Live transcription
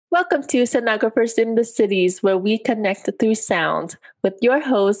Welcome to Sonographers in the Cities, where we connect through sound with your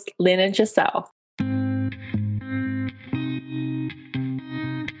hosts, Lynn and Giselle.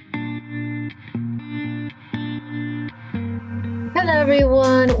 Hello,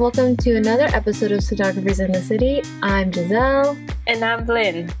 everyone. Welcome to another episode of Sonographers in the City. I'm Giselle. And I'm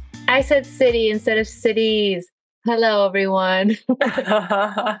Lynn. I said city instead of cities. Hello, everyone.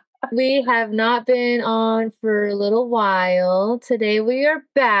 We have not been on for a little while. Today we are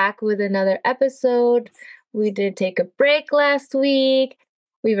back with another episode. We did take a break last week.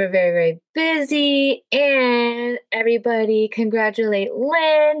 We were very, very busy. And everybody congratulate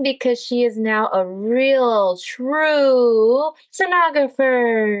Lynn because she is now a real, true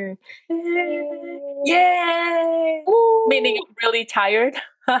sonographer. Yay! Ooh. Meaning I'm really tired.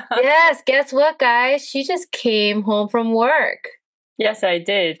 Yes, guess what, guys? She just came home from work. Yes, I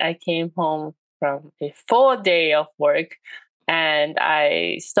did. I came home from a full day of work, and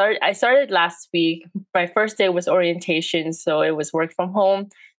I started last week. My first day was orientation, so it was work from home,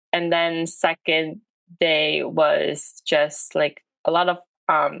 and then second day was just like a lot of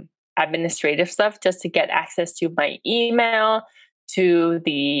administrative stuff, just to get access to my email, to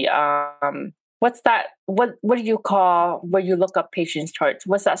the what's that? What do you call where you look up patients' charts?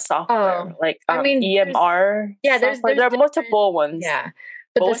 What's that software? EMR. Yeah, there are multiple ones. Yeah,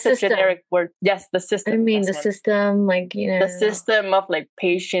 but what's the generic word? Yes, the system. I mean, the system, the system of like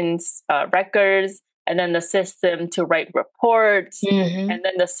patients' records, and then the system to write reports, and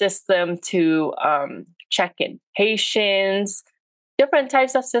then the system to check in patients. Different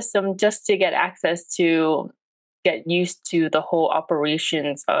types of system just to get access to get used to the whole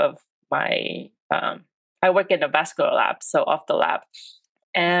operations of my I work in a vascular lab, so off the lab.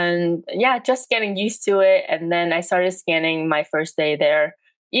 And yeah, just getting used to it. And then I started scanning my first day there,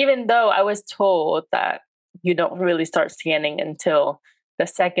 even though I was told that you don't really start scanning until the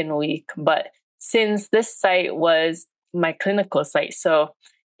second week. But since this site was my clinical site, so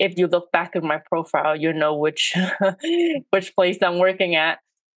if you look back at my profile, you know which which place I'm working at.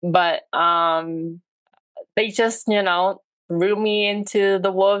 But they just, threw me into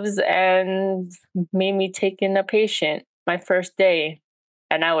the wolves and made me take in a patient my first day.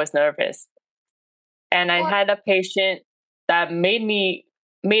 And I was nervous. And I had a patient that made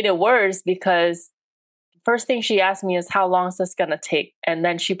it worse, because first thing she asked me is, how long is this going to take? And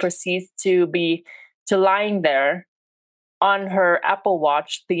then she proceeds to lying there on her Apple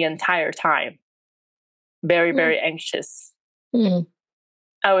Watch the entire time. Very, very anxious. I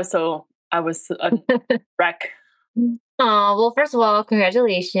was a wreck. Oh, well, first of all,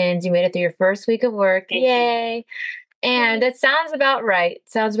 congratulations. You made it through your first week of work. Thank Yay. you. And that sounds about right.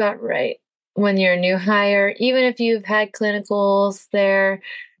 When you're a new hire, even if you've had clinicals there,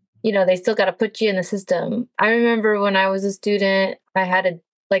 they still got to put you in the system. I remember when I was a student, ours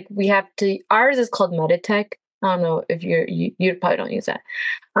is called Meditech. I don't know if you probably don't use that.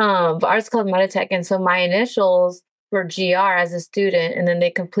 But ours is called Meditech. And so my initials were GR as a student, and then they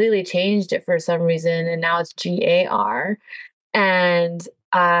completely changed it for some reason. And now it's GAR. And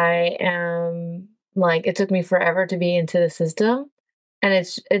I am it took me forever to be into the system. And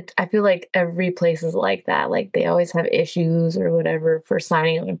I feel like every place is like that. Like they always have issues or whatever for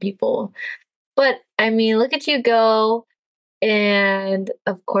signing on people. But I mean, look at you go. And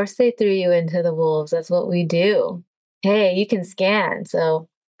of course they threw you into the wolves. That's what we do. Hey, you can scan. So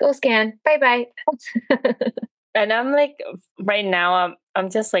go scan. Bye-bye. And I'm like, right now, I'm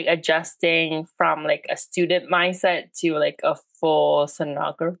just like adjusting from like a student mindset to like a full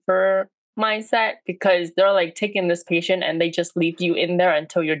sonographer mindset, because they're like taking this patient and they just leave you in there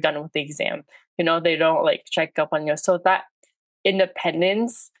until you're done with the exam. They don't like check up on you. So that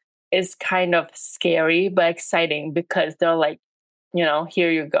independence is kind of scary, but exciting, because they're like,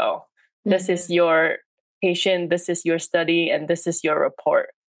 here you go. This is your patient. This is your study. And this is your report.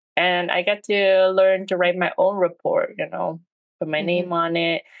 And I got to learn to write my own report, put my name on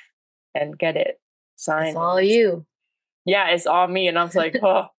it and get it signed. It's all you. Yeah, it's all me. And I was like,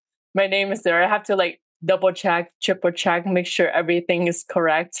 oh, my name is there. I have to like double check, triple check, make sure everything is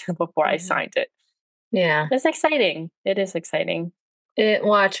correct before I signed it. Yeah. It's exciting. It is exciting.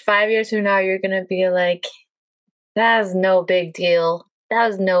 Watch, 5 years from now, you're going to be like, that was no big deal. That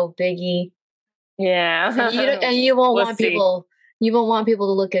was no biggie. Yeah. And you won't want people. You won't want people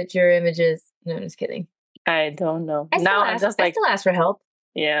to look at your images. No, I'm just kidding. I don't know. I still ask for help.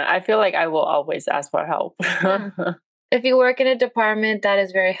 Yeah, I feel like I will always ask for help. If you work in a department that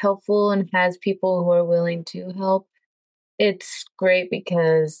is very helpful and has people who are willing to help, it's great,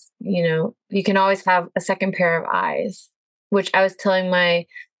 because, you can always have a second pair of eyes, which I was telling my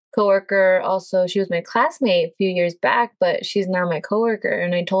coworker also, she was my classmate a few years back, but she's now my coworker.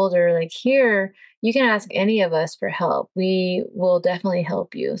 And I told her, like, here, you can ask any of us for help. We will definitely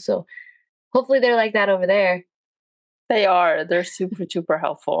help you. So hopefully they're like that over there. They are. They're super, super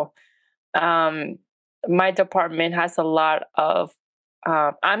helpful. My department has a lot of,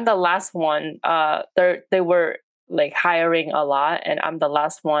 I'm the last one. They were like hiring a lot, and I'm the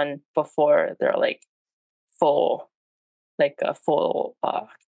last one before they're like full, like a full,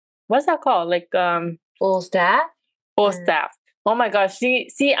 what's that called? Like, Full staff? full staff. Oh my gosh.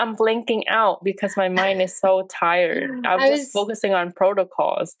 See, I'm blinking out because my mind is so tired. I'm just focusing on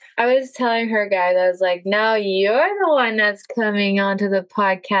protocols. I was telling her, guys, I was like, now you're the one that's coming onto the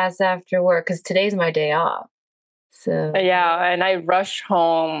podcast after work because today's my day off. So yeah, and I rush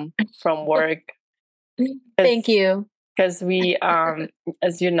home from work. Thank you. Because we,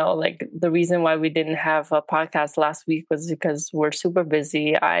 as you know, like the reason why we didn't have a podcast last week was because we're super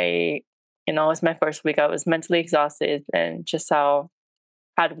busy. It's my first week. I was mentally exhausted and just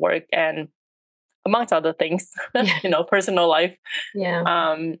had work and amongst other things, personal life.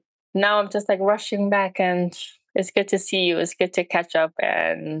 Yeah. Now I'm just like rushing back, and it's good to see you. It's good to catch up.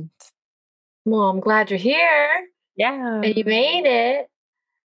 And well, I'm glad you're here. Yeah. And you made it.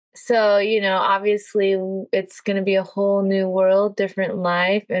 So, obviously it's going to be a whole new world, different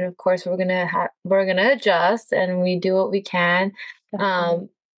life. And of course we're going to adjust, and we do what we can.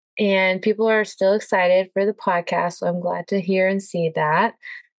 And people are still excited for the podcast. So I'm glad to hear and see that.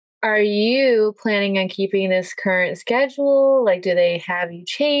 Are you planning on keeping this current schedule? Like, do they have you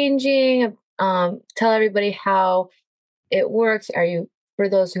changing? Tell everybody how it works. For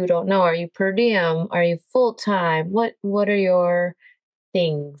those who don't know, are you per diem? Are you full-time? What are your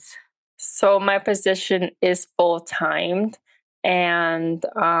things? So my position is full-time, and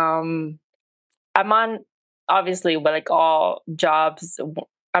I'm on, obviously, like all jobs,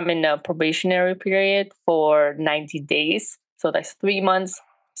 I'm in a probationary period for 90 days. So that's 3 months.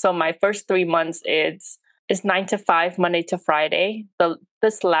 So my first 3 months it's 9 to 5, Monday to Friday.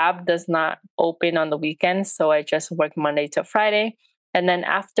 This lab does not open on the weekends, so I just work Monday to Friday. And then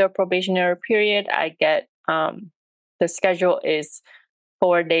after probationary period, I get the schedule is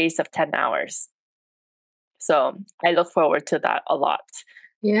 4 days of 10 hours. So I look forward to that a lot.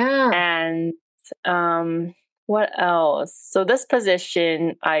 Yeah. And what else? So this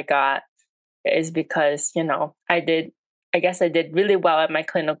position I got is because, I did really well at my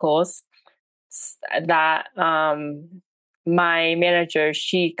clinicals. That my manager,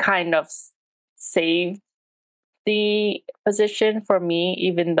 she kind of saved the position for me,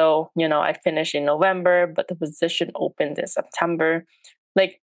 even though, I finished in November, but the position opened in September.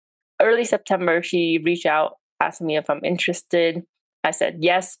 Like early September, she reached out, asked me if I'm interested. I said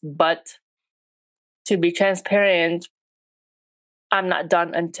yes, but to be transparent, I'm not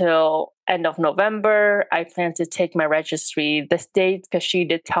done until end of November. I plan to take my registry this date because she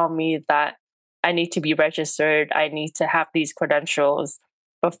did tell me that I need to be registered. I need to have these credentials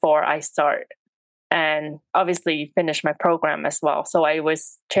before I start, and obviously finish my program as well. So I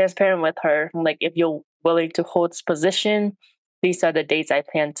was transparent with her. I'm like, if you're willing to hold this position, these are the dates I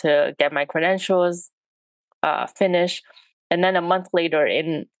plan to get my credentials, finish. And then a month later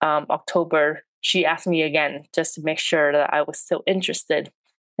in October, she asked me again just to make sure that I was still interested.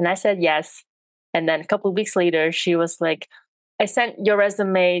 And I said yes. And then a couple of weeks later, she was like, I sent your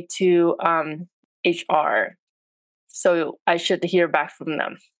resume to HR. So I should hear back from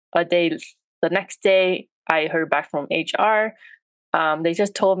them. The next day, I heard back from HR. They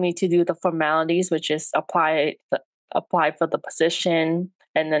just told me to do the formalities, which is apply for the position.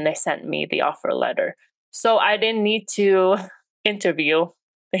 And then they sent me the offer letter. So I didn't need to interview.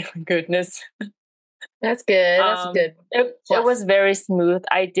 Thank goodness. That's good. That's good. It was very smooth.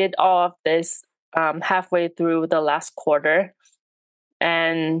 I did all of this halfway through the last quarter.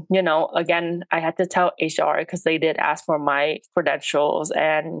 And, again, I had to tell HR because they did ask for my credentials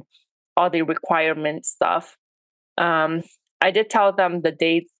and all the requirement stuff. I did tell them the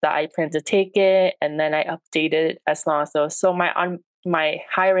dates that I plan to take it, and then I updated as long as those. So my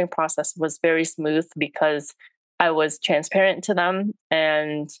hiring process was very smooth because I was transparent to them,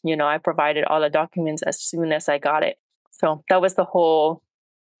 and I provided all the documents as soon as I got it. So that was the whole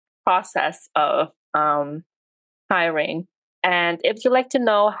process of hiring. And if you'd like to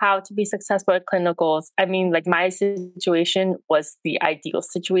know how to be successful at clinicals, I mean, like my situation was the ideal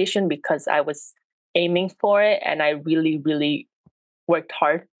situation because I was aiming for it and I really, really worked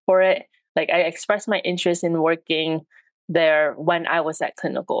hard for it. Like I expressed my interest in working there when I was at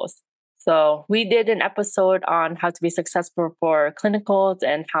clinicals. So we did an episode on how to be successful for clinicals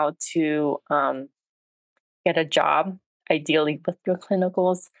and how to get a job, ideally with your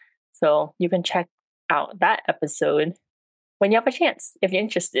clinicals. So you can check out that episode when you have a chance, if you're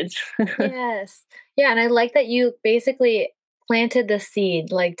interested. Yes. Yeah. And I like that you basically planted the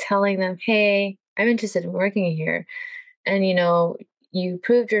seed, like telling them, hey, I'm interested in working here. And, you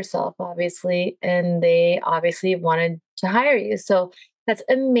proved yourself, obviously, and they obviously wanted to hire you. So that's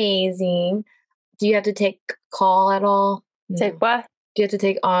amazing. Do you have to take call at all? Take what? Do you have to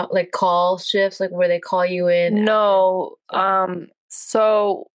take like call shifts, like where they call you in? No.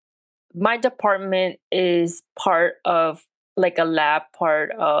 So my department is part of like a lab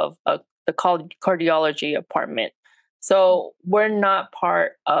part of the cardiology department. So we're not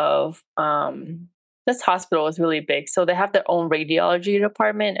part of this hospital is really big. So they have their own radiology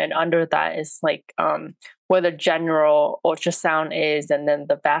department, and under that is like where the general ultrasound is, and then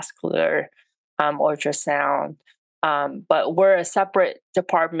the vascular ultrasound. But we're a separate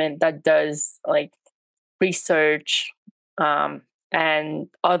department that does like research and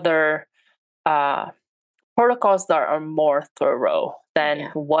other protocols that are more thorough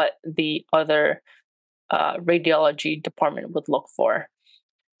than what the other radiology department would look for.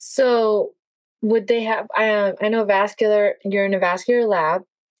 So would they have, I know vascular, you're in a vascular lab,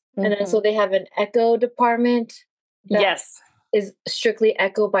 and then so they have an echo department? Yes. Is strictly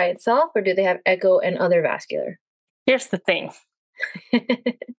echo by itself, or do they have echo and other vascular? Here's the thing.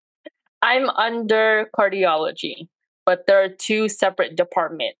 I'm under cardiology, but there are two separate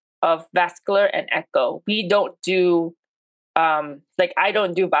departments of vascular and echo. We don't do, I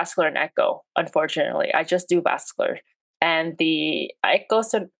don't do vascular and echo, unfortunately. I just do vascular. And the echo,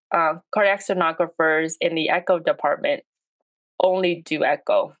 cardiac sonographers in the echo department only do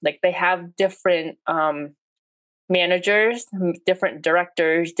echo. Like they have different managers, different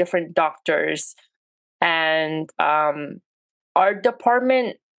directors, different doctors. And our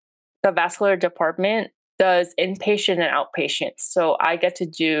department, the vascular department, does inpatient and outpatient. So I get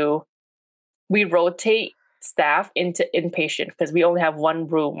to we rotate staff into inpatient because we only have one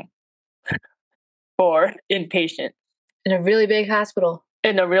room for inpatient. In a really big hospital.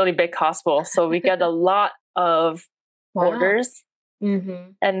 In a really big hospital. So we get a lot of orders.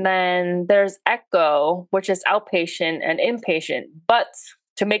 Mm-hmm. And then there's echo, which is outpatient and inpatient. But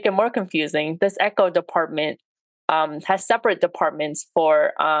to make it more confusing, this echo department has separate departments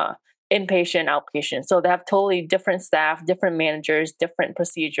for inpatient, outpatient. So they have totally different staff, different managers, different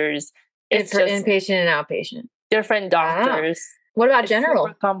procedures. It's for inpatient and outpatient. Different doctors. Wow. What about general?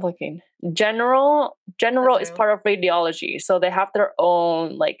 Super complicated. General is part of radiology. So they have their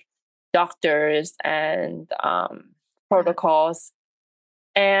own like doctors and protocols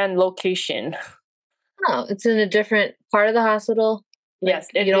and location. Oh, it's in a different part of the hospital? Yes,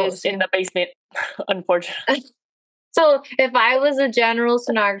 it is in the basement, unfortunately. So if I was a general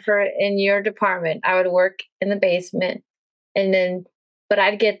sonographer in your department, I would work in the basement, but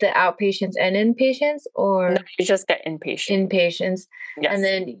I'd get the outpatients and inpatients, or? No, you just get inpatient. Inpatients. Yes. And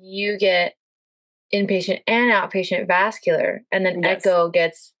then you get inpatient and outpatient vascular, and then echo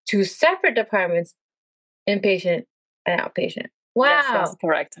gets two separate departments, inpatient and outpatient. Wow. Yes, that's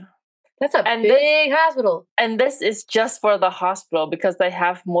correct. That's a big hospital. And this is just for the hospital because they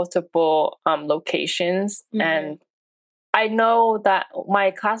have multiple locations. Mm-hmm. And I know that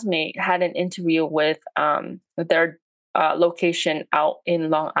my classmate had an interview with their location out in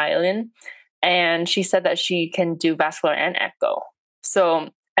Long Island. And she said that she can do vascular and echo. So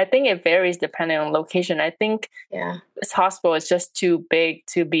I think it varies depending on location. I think this hospital is just too big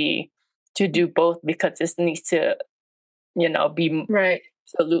to do both because it needs to, be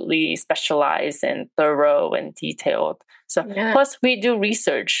absolutely specialized and thorough and detailed. So plus we do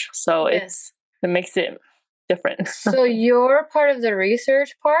research, so it makes it different. So you're part of the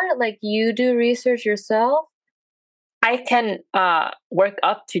research part? Like you do research yourself? I can work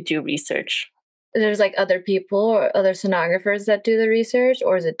up to do research. There's like other people or other sonographers that do the research,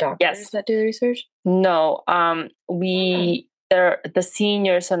 or is it doctors that do the research? No, the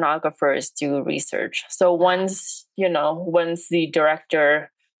senior sonographers do research. So once the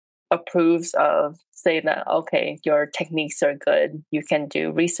director approves of say that, okay, your techniques are good, you can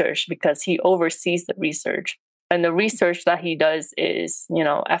do research because he oversees the research. And the research that he does is,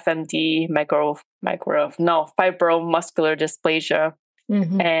 FMD, fibromuscular dysplasia,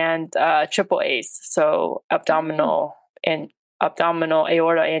 and triple A's, so abdominal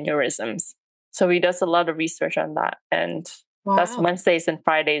aorta aneurysms. So he does a lot of research on that. And that's Wednesdays and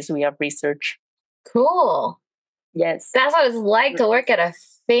Fridays we have research. Cool. Yes. That's what it's like to work at a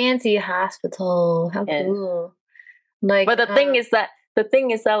fancy hospital. How cool. But the thing is that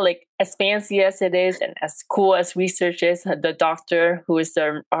like as fancy as it is and as cool as research is, the doctor who is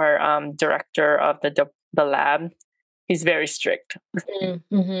our director of the lab, he's very strict.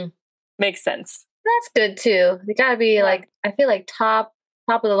 Mm-hmm. Makes sense. That's good too. They gotta be like, I feel like top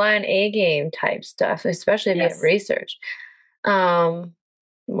of the line A game type stuff, especially if you have research.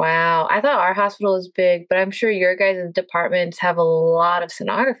 Wow. I thought our hospital was big, but I'm sure your guys' departments have a lot of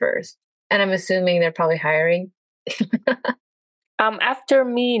sonographers. And I'm assuming they're probably hiring. After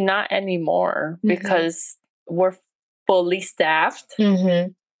me, not anymore because we're fully staffed.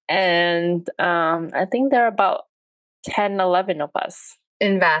 And I think there are about 10, 11 of us.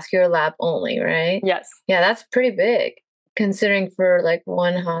 In vascular lab only, right? Yes. Yeah, that's pretty big considering for like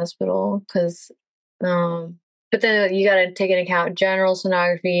one hospital. Because, but then you got to take into account general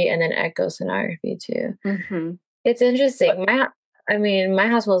sonography and then echo sonography too. It's interesting. My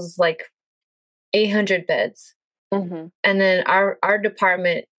hospital is like 800 beds. And then our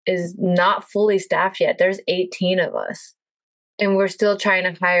department is not fully staffed yet. There's 18 of us. And we're still trying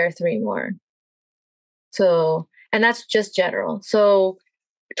to hire 3 more. So, and that's just general. So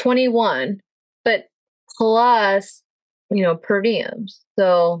 21, but plus, per diems.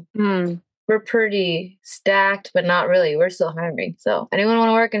 So we're pretty stacked, but not really. We're still hiring. So anyone want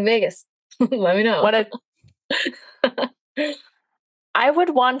to work in Vegas? Let me know. I would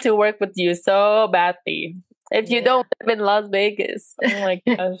want to work with you so badly. If you don't live in Las Vegas, oh my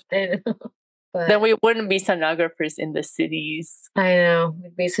gosh. I know. But then we wouldn't be sonographers in the cities. I know.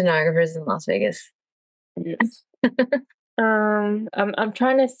 We'd be sonographers in Las Vegas. Yes. I'm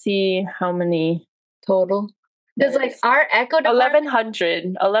trying to see how many total. Because like our echo department,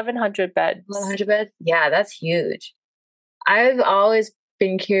 1,100 beds. 1,100 beds? Yeah, that's huge. I've always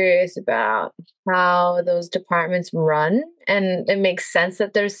been curious about how those departments run. And it makes sense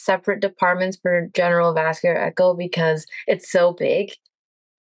that there's separate departments for general vascular echo because it's so big.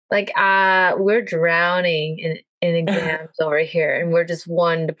 Like, we're drowning in exams over here, and we're just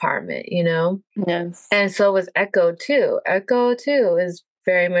one department, Yes. And so was echo too. Echo too is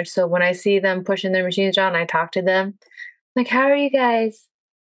very much so. When I see them pushing their machines around, I talk to them, like, "How are you guys?"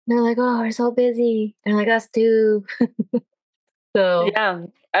 And they're like, "Oh, we're so busy." And I'm like, "Us too." So yeah,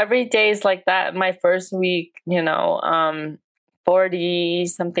 every day is like that. My first week, 40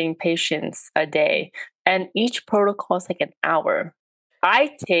 something patients a day, and each protocol is like an hour.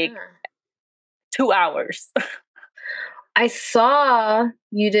 I take 2 hours. I saw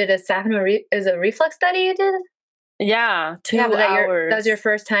you did a reflex study you did? Yeah, 2 hours. That was your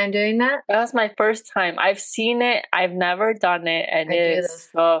first time doing that? That was my first time. I've seen it. I've never done it. And it's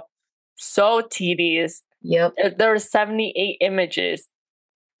so tedious. Yep. There are 78 images.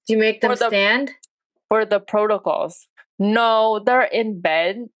 Do you make them stand? For the protocols. No, they're in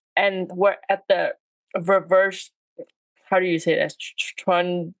bed and we're at the reverse. How do you say that?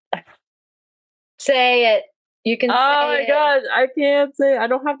 Say it. You can say it. Oh my God, I can't say it. I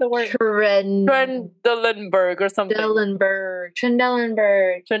don't have the word. Trendelenburg or something.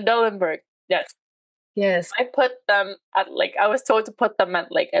 Trendelenburg. Yes. Yes. I put them at I was told to put them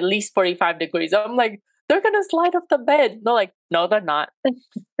at at least 45 degrees. I'm like, they're going to slide off the bed. They're like, no, they're not.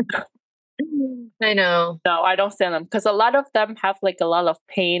 I know. No, I don't stand them because a lot of them have a lot of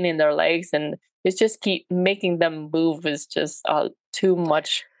pain in their legs and it's just keep making them move is just too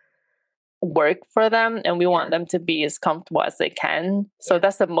much work for them, and we want them to be as comfortable as they can. So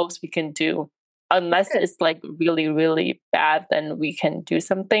that's the most we can do. Unless it's really, really bad, then we can do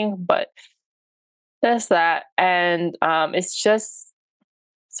something. But there's that. And it's just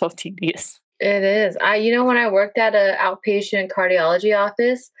so tedious. It is. When I worked at an outpatient cardiology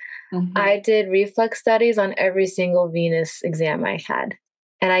office, I did reflex studies on every single venous exam I had.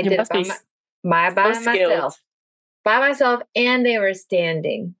 And I did it by myself, and they were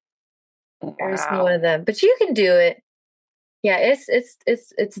standing. Every single one of them. But you can do it. Yeah, it's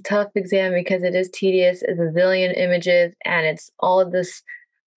a tough exam because it is tedious. It's a zillion images, and it's all of this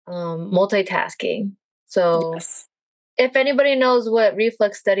multitasking. So if anybody knows what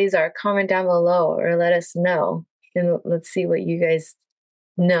reflex studies are, comment down below or let us know. And let's see what you guys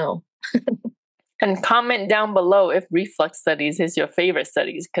know. And comment down below if reflex studies is your favorite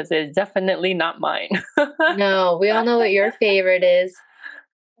studies, because it's definitely not mine. No, we all know what your favorite is.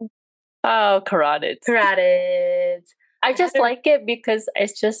 Oh, carotids. I just like it because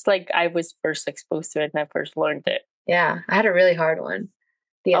it's just I was first exposed to it and I first learned it. Yeah, I had a really hard one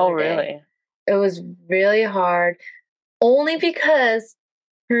the other day. Really? It was really hard only because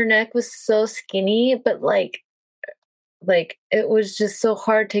her neck was so skinny, but it was just so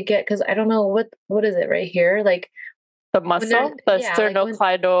hard to get because I don't know what is it right here? The muscle? The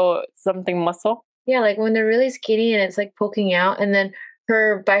sternocleido something muscle? Yeah, when they're really skinny and it's poking out, and then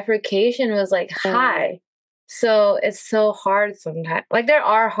her bifurcation was high. So it's so hard sometimes. There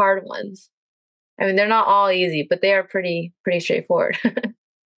are hard ones. I mean, they're not all easy, but they are pretty straightforward.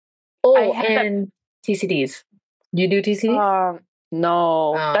 Oh, and TCDs. Do you do TCD?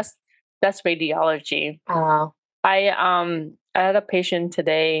 No, that's radiology. I had a patient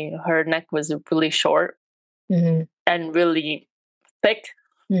today. Her neck was really short and really thick.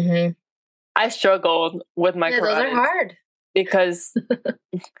 I struggled with my carotids. Those are hard because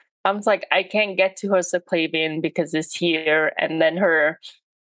I was like, I can't get to her subclavian because it's here, and then her.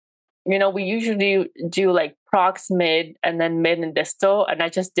 We usually do like prox, mid, and then mid and distal, and I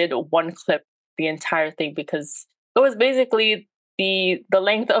just did one clip the entire thing because it was basically the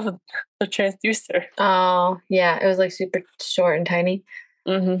length of the transducer. Oh, yeah. It was like super short and tiny.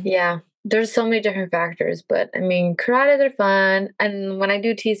 Yeah. There's so many different factors, but I mean, carotids are fun. And when I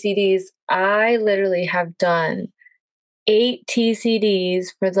do TCDs, I literally have done 8 TCDs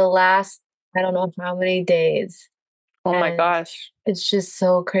for the last, I don't know how many days. Oh my gosh. It's just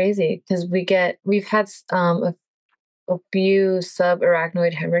so crazy because we've had a few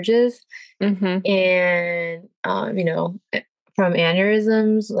subarachnoid hemorrhages and, from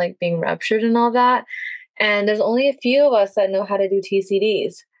aneurysms, like being ruptured and all that. And there's only a few of us that know how to do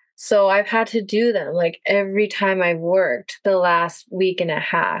TCDs. So I've had to do them like every time I've worked the last week and a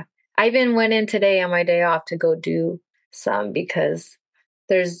half. I even went in today on my day off to go do some because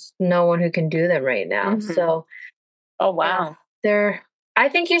there's no one who can do them right now. So, oh wow, I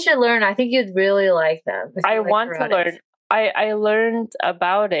think you should learn. I think you'd really like them. I want to learn. I learned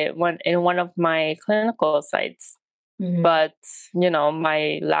about it in one of my clinical sites, but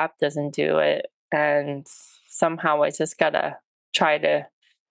my lab doesn't do it, and somehow I just gotta try to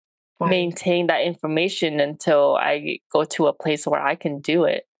maintain that information until I go to a place where I can do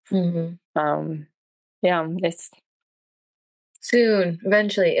it. It's soon.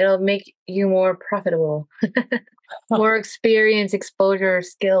 Eventually, it'll make you more profitable, more experience, exposure,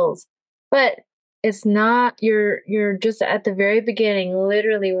 skills. But it's not. You're just at the very beginning.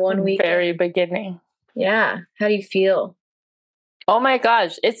 Literally 1 week. Very beginning. Yeah. How do you feel? Oh my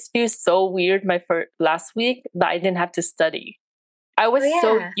gosh, it feels so weird. My last week that I didn't have to study. I was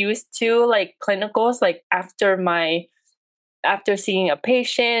so used to like clinicals. Like after seeing a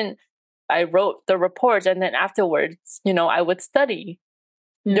patient, I wrote the reports, and then afterwards, I would study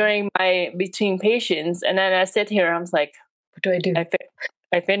during between patients. And then I sit here, I was like, what do I do?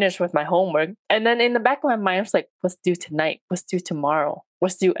 I finished with my homework. And then in the back of my mind, I was like, what's due tonight? What's due tomorrow?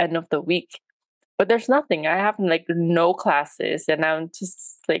 What's due end of the week? But there's nothing. I have like no classes, and I'm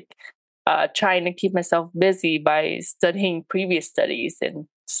just like trying to keep myself busy by studying previous studies and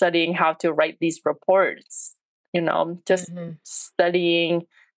studying how to write these reports. Just studying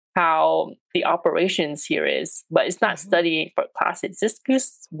how the operations here is, but it's not studying for classes. It's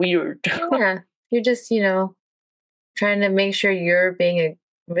just weird. Yeah, you're just trying to make sure you're being a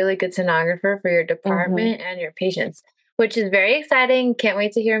really good sonographer for your department and your patients, which is very exciting. Can't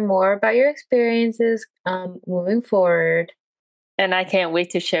wait to hear more about your experiences moving forward. And I can't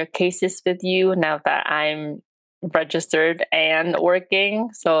wait to share cases with you now that I'm registered and working.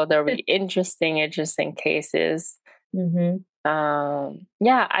 So there'll be interesting cases.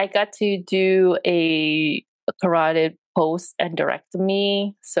 I got to do a carotid post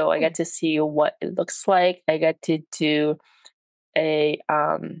endarterectomy. So I got to see what it looks like. I got to do a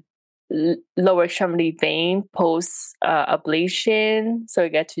lower extremity vein post ablation. So I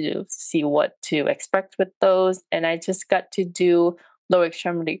got to see what to expect with those. And I just got to do lower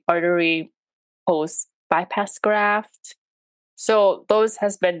extremity artery post bypass graft. So those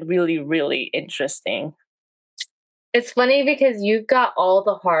has been really, really interesting. It's funny because you've got all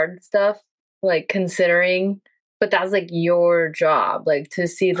the hard stuff, like considering, but that's like your job, like to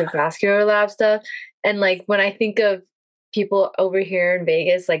see the vascular lab stuff. And like when I think of people over here in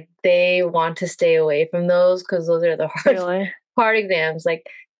Vegas, like they want to stay away from those because those are the hard exams, like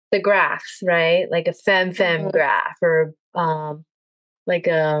the grafts, right? Like a fem graph or like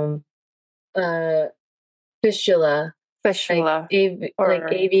fistula, like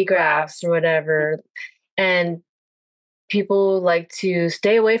AV grafts or whatever. And people like to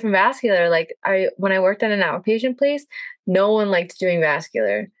stay away from vascular. Like when I worked at an outpatient place, no one liked doing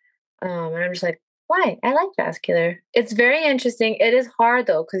vascular. And I'm just like, why? I like vascular. It's very interesting. It is hard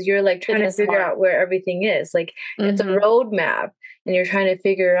though, because you're like trying to figure out where everything is. Like it's a roadmap, and you're trying to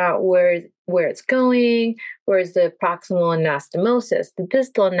figure out where it's going, where's the proximal anastomosis, the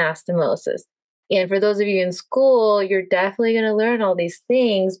distal anastomosis. And for those of you in school, you're definitely going to learn all these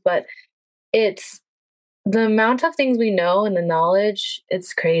things, but it's the amount of things we know and the knowledge,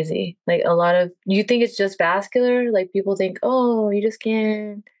 it's crazy. Like you think it's just vascular. Like people think, oh, you just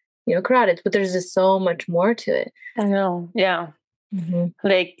can't, carotids, but there's just so much more to it. I know. Yeah.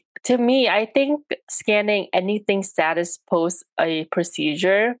 Like to me, I think scanning anything status post a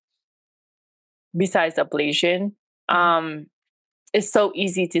procedure besides ablation, it's so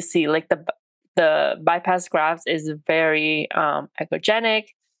easy to see. Like the bypass grafts is very echogenic.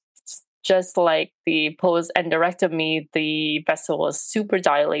 Just like the post endarterectomy, the vessel was super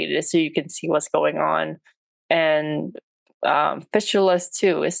dilated, so you can see what's going on. And fistulas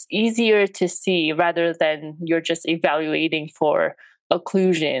too. It's easier to see rather than you're just evaluating for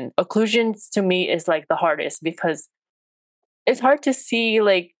occlusion. Occlusions to me is like the hardest because it's hard to see,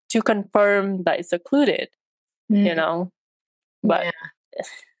 like, to confirm that it's occluded, you know. But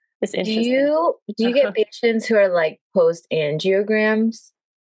it's interesting. Do you get patients who are like post angiograms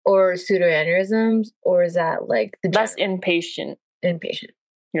or pseudoaneurysms, or is that like the that's inpatient? Inpatient.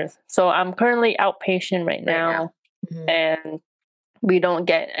 Yes. So I'm currently outpatient right now. And we don't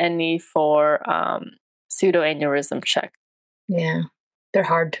get any for pseudoaneurysm check. Yeah, they're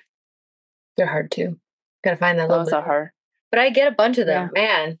hard. They're hard too. Gotta find that little bit. Those are hard. But I get a bunch of them. Yeah.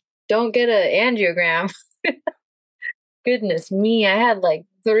 Man, don't get an angiogram. Goodness me, I had like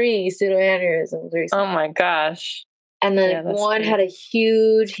 3 pseudoaneurysms recently. Oh my gosh. And then one had a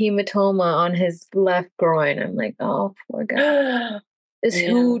huge hematoma on his left groin. I'm like, oh, poor guy. It's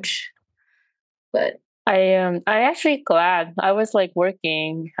huge. But I actually glad I was like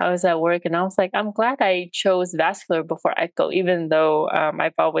working. I was at work and I was like, I'm glad I chose vascular before echo, even though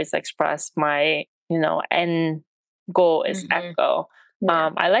I've always expressed my, end goal is echo.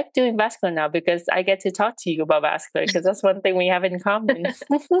 Yeah. I like doing vascular now because I get to talk to you about vascular because that's one thing we have in common.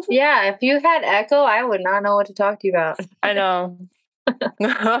 Yeah, if you had echo, I would not know what to talk to you about. I know.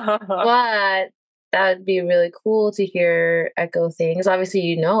 But that would be really cool to hear echo things.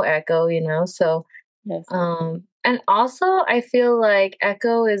 Obviously, echo, so yes. And also I feel like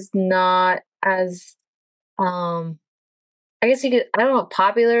echo is not as I guess you could, I don't know,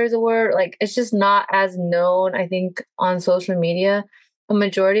 popular is a word. Like, it's just not as known, I think, on social media. A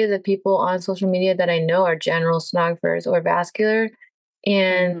majority of the people on social media that I know are general sonographers or vascular.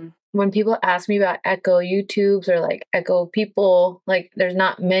 And when people ask me about echo YouTubes or like echo people, like, there's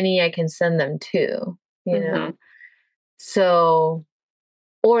not many I can send them to, you know? So,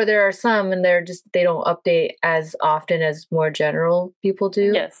 or there are some and they don't update as often as more general people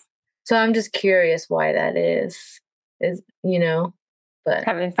do. Yes. So I'm just curious why that is, but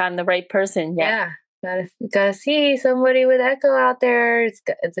haven't found the right person yet. Yeah. Gotta see somebody with echo out there.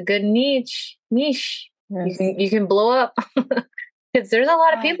 It's a good niche. Yes. You can blow up because there's a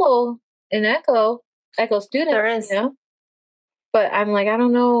lot of people in echo students. There is. But I'm like, I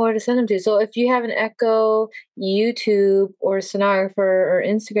don't know where to send them to. So if you have an echo YouTube or sonographer or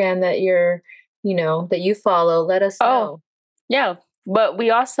Instagram that that you follow, let us know. Yeah. But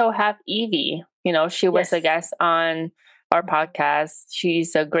we also have Evie. She was a guest on our podcast.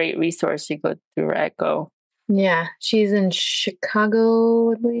 She's a great resource to go through echo. Yeah. She's in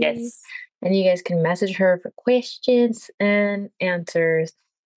Chicago, I believe. Yes. And you guys can message her for questions and answers.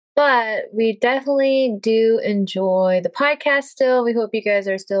 But we definitely do enjoy the podcast still. We hope you guys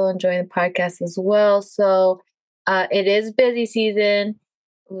are still enjoying the podcast as well. So it is busy season.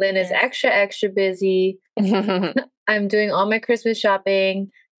 Lynn is extra busy. I'm doing all my Christmas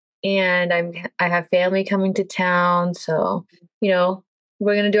shopping and I have family coming to town. So, we're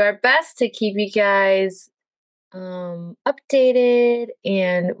going to do our best to keep you guys updated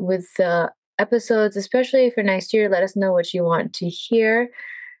and with the episodes, especially for next year. Let us know what you want to hear.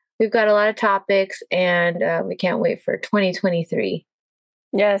 We've got a lot of topics and we can't wait for 2023.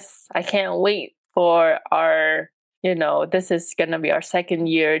 Yes, I can't wait for our, this is going to be our second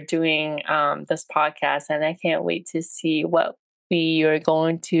year doing this podcast. And I can't wait to see what we are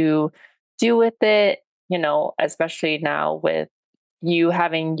going to do with it, especially now with you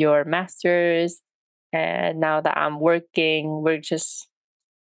having your master's. And now that I'm working, we're just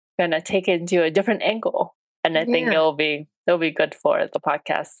going to take it into a different angle. And I think it'll be good for the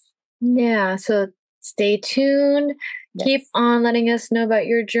podcast. Yeah, so stay tuned. Yes. Keep on letting us know about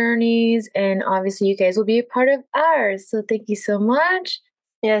your journeys. And obviously, you guys will be a part of ours. So thank you so much.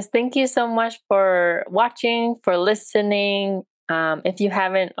 Yes, thank you so much for watching, for listening. If you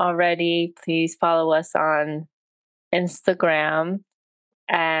haven't already, please follow us on Instagram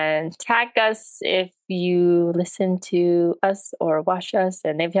and tag us if you listen to us or watch us.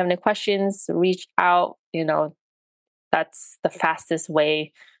 And if you have any questions, reach out. That's the fastest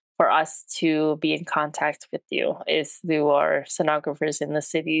way for us to be in contact with you is through our sonographers in the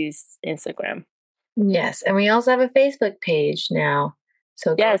city's Instagram. Yes. And we also have a Facebook page now.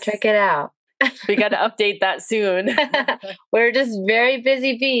 So go check it out. We got to update that soon. We're just very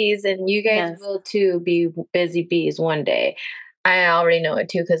busy bees and you guys will too be busy bees one day. I already know it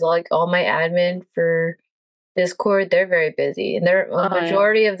too because all my admin for Discord, they're very busy, and a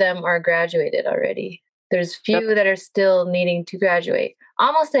majority of them are graduated already. There's few that are still needing to graduate.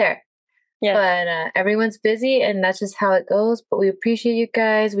 Almost there. Yeah. But everyone's busy, and that's just how it goes. But we appreciate you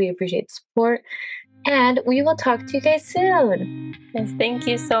guys. We appreciate the support. And we will talk to you guys soon. Yes, thank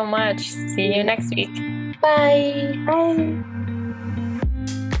you so much. See you next week. Bye. Bye.